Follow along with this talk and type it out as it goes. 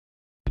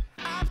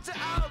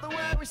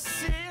we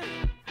sit.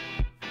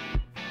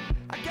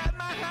 I got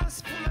my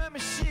house from a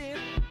machine.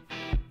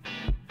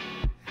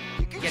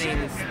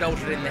 Getting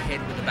belted in the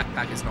head with a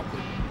backpack is not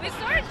good. We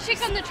saw a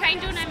chick on the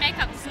train doing her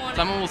makeup this morning.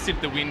 Someone will sit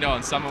at the window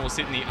and someone will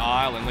sit in the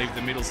aisle and leave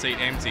the middle seat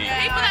empty.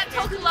 People that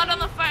talk a lot on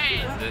the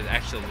phone. The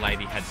actual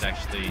lady had to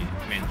actually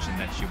mention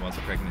that she was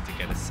pregnant to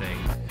get a seat.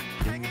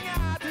 Hanging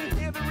out to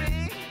hear the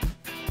ring.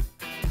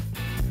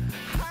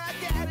 All I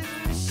got is a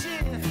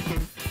machine.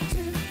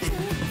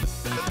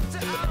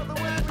 After all the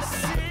way we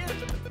sit.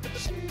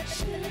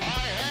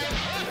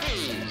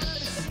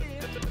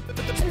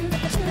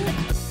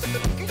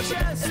 You can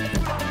just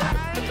put on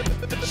right.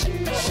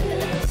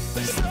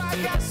 So I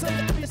got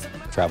some peace of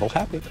mind. Travel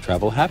happy,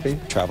 travel happy,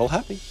 travel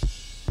happy.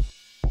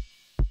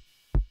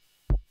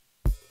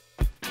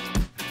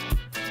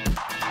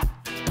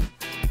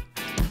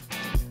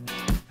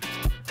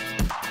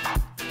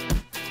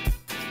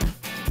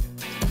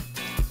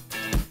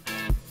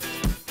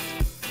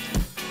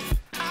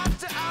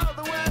 After all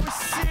the way we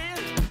sit,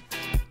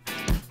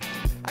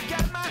 I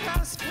got my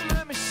house from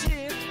a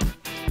machine.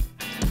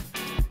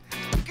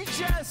 You can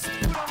just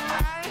put on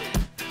right.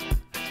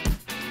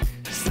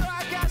 So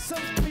I got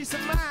some peace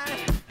of mind.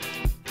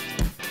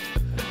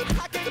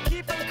 I can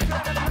keep on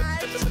cutting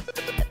nights.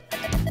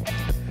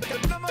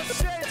 Got no more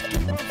shades,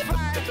 keep on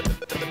fighting.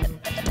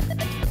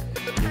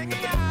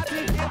 Hanging out to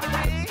hear the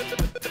ring.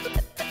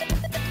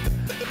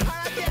 All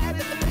I got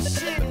is a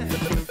machine.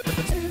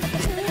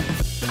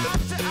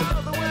 After all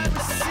the way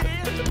we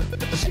sit,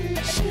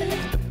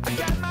 I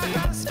got my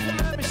house from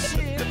a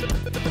machine.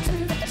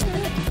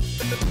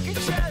 You can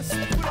just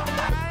put on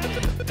right.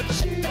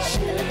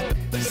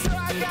 So I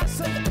got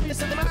some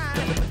peace of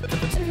mind.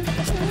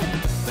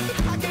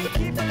 I can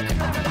keep on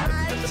cutting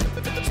nights.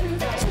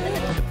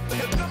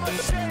 Got no more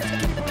shades,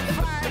 keep on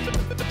fighting.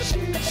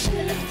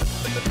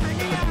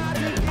 Hanging out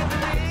to hear the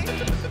ring.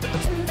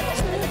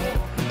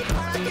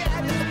 All I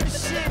got is a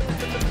machine.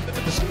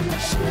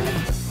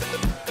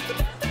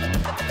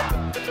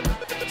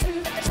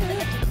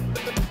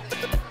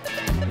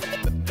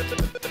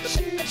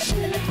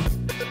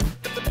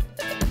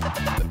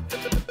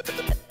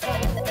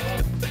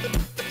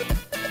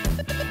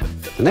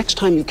 The next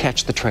time you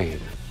catch the train,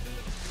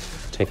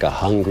 take a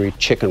hungry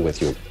chicken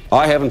with you.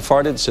 I haven't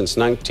farted since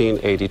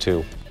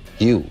 1982.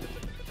 You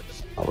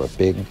are a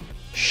big,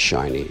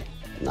 shiny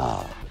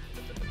knob.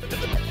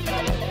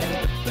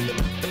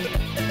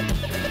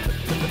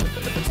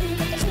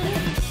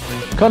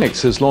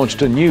 Connex has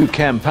launched a new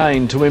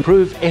campaign to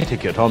improve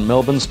etiquette on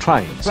Melbourne's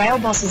trains. Rail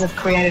bosses have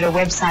created a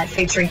website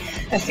featuring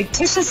a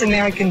fictitious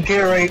American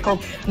guru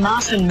called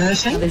Martin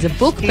Mercon. There's a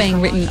book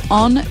being written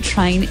on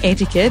train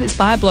etiquette. It's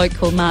by a bloke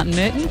called Martin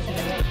Mercon.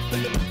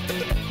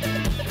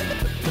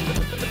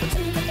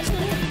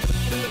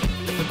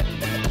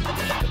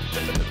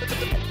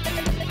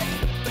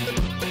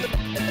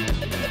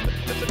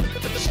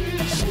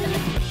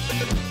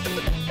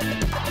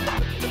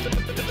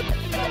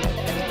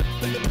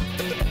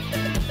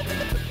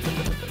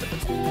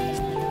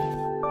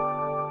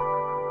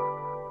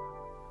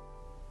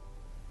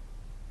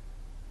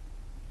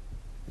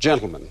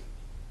 Gentlemen,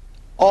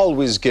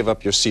 always give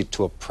up your seat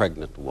to a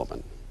pregnant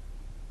woman.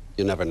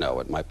 You never know,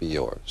 it might be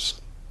yours.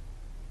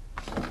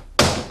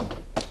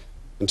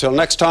 Until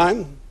next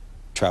time,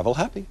 travel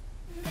happy.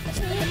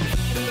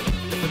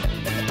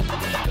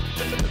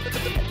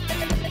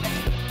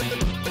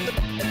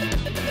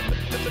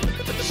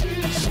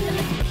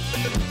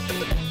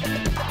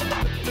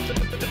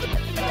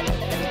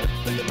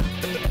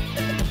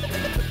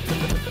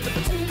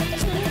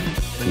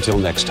 Until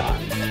next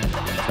time,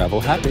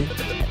 travel happy.